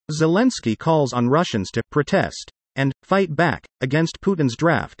Zelenskyy calls on Russians to protest and fight back against Putin's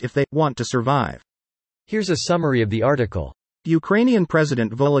draft if they want to survive. Here's a summary of the article. Ukrainian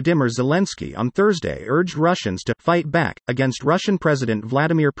President Volodymyr Zelenskyy on Thursday urged Russians to fight back against Russian President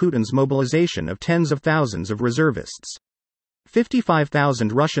Vladimir Putin's mobilization of tens of thousands of reservists.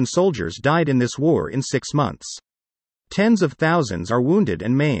 55,000 Russian soldiers died in this war in 6 months. Tens of thousands are wounded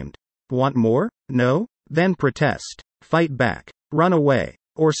and maimed. Want more? No? Then protest, fight back, run away,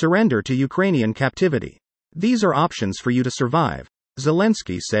 or surrender to Ukrainian captivity. These are options for you to survive,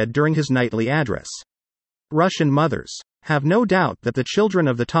 Zelenskyy said during his nightly address. Russian mothers, have no doubt that the children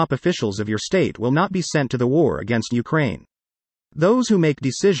of the top officials of your state will not be sent to the war against Ukraine. Those who make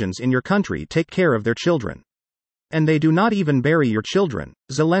decisions in your country take care of their children. And they do not even bury your children,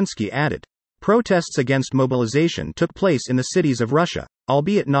 Zelenskyy added. Protests against mobilization took place in the cities of Russia,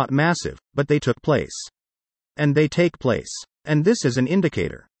 albeit not massive, but they took place. And they take place. And this is an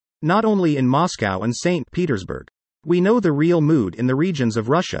indicator. Not only in Moscow and St. Petersburg. We know the real mood in the regions of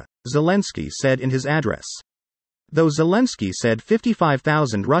Russia, Zelenskyy said in his address. Though Zelenskyy said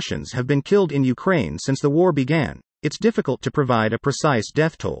 55,000 Russians have been killed in Ukraine since the war began, it's difficult to provide a precise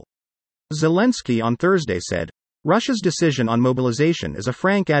death toll. Zelenskyy on Thursday said, Russia's decision on mobilization is a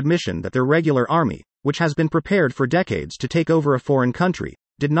frank admission that their regular army, which has been prepared for decades to take over a foreign country,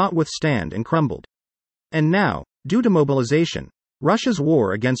 did not withstand and crumbled. And now, due to mobilization, Russia's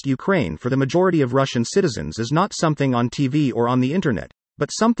war against Ukraine for the majority of Russian citizens is not something on TV or on the internet,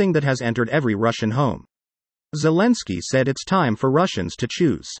 but something that has entered every Russian home. Zelenskyy said it's time for Russians to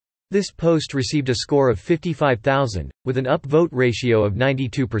choose. This post received a score of 55,000, with an upvote ratio of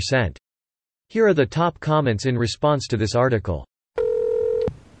 92%. Here are the top comments in response to this article.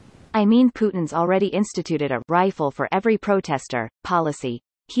 I mean, Putin's already instituted a rifle for every protester policy.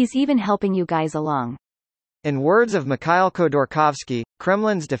 He's even helping you guys along. In words of Mikhail Khodorkovsky,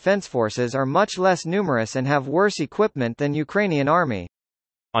 Kremlin's defense forces are much less numerous and have worse equipment than Ukrainian army.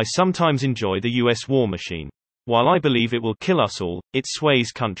 I sometimes enjoy the US war machine. While I believe it will kill us all, it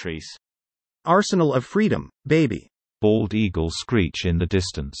sways countries. Arsenal of freedom, baby. Bald eagles screech in the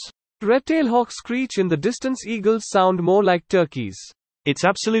distance. Red-tailed hawks screech in the distance. Eagles sound more like turkeys. It's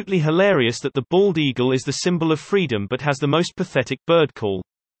absolutely hilarious that the bald eagle is the symbol of freedom but has the most pathetic bird call.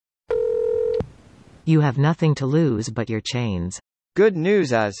 You have nothing to lose but your chains. Good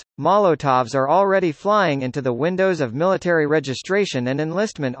news is, Molotovs are already flying into the windows of military registration and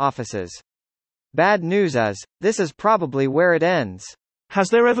enlistment offices. Bad news is, this is probably where it ends. Has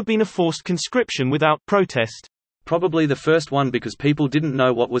there ever been a forced conscription without protest? Probably the first one because people didn't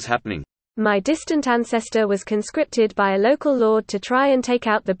know what was happening. My distant ancestor was conscripted by a local lord to try and take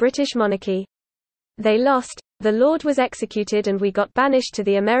out the British monarchy. They lost, the lord was executed and we got banished to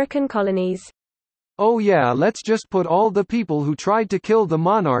the American colonies. Oh yeah, let's just put all the people who tried to kill the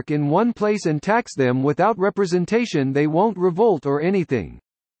monarch in one place and tax them without representation. They won't revolt or anything.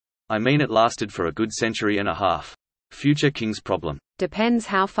 I mean, it lasted for a good century and a half. Future king's problem. Depends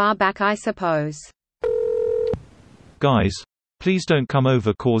how far back, I suppose. Guys, please don't come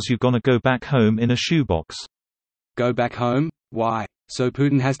over cause you gonna go back home in a shoebox. Go back home? Why? So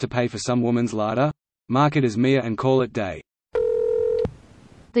Putin has to pay for some woman's larder? Mark it as Mia and call it day.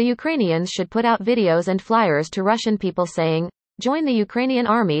 The Ukrainians should put out videos and flyers to Russian people saying, join the Ukrainian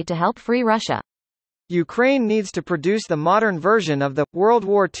army to help free Russia. Ukraine needs to produce the modern version of the World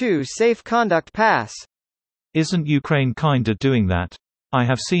War II Safe Conduct Pass. Isn't Ukraine kinda doing that? I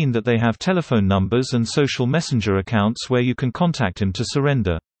have seen that they have telephone numbers and social messenger accounts where you can contact him to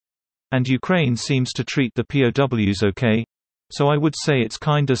surrender. And Ukraine seems to treat the POWs okay. So I would say it's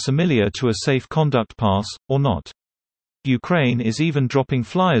kinda similar to a safe conduct pass, or not. Ukraine is even dropping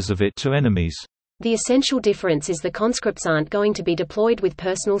flyers of it to enemies. The essential difference is the conscripts aren't going to be deployed with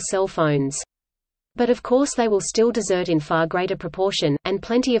personal cell phones. But of course they will still desert in far greater proportion, and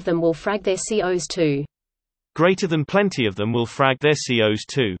plenty of them will frag their COs too. Greater than plenty of them will frag their COs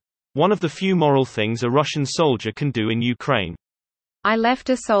too. One of the few moral things a Russian soldier can do in Ukraine. I left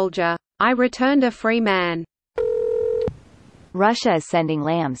a soldier. I returned a free man. Russia is sending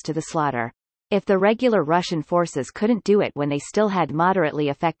lambs to the slaughter. If the regular Russian forces couldn't do it when they still had moderately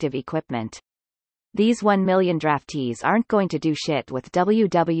effective equipment. These 1 million draftees aren't going to do shit with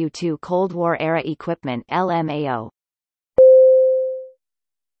WW2 Cold War-era equipment LMAO.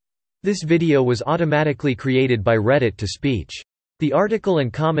 This video was automatically created by Reddit to speech. The article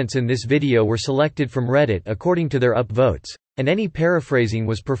and comments in this video were selected from Reddit according to their upvotes, and any paraphrasing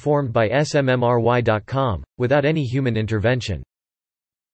was performed by smmry.com, without any human intervention.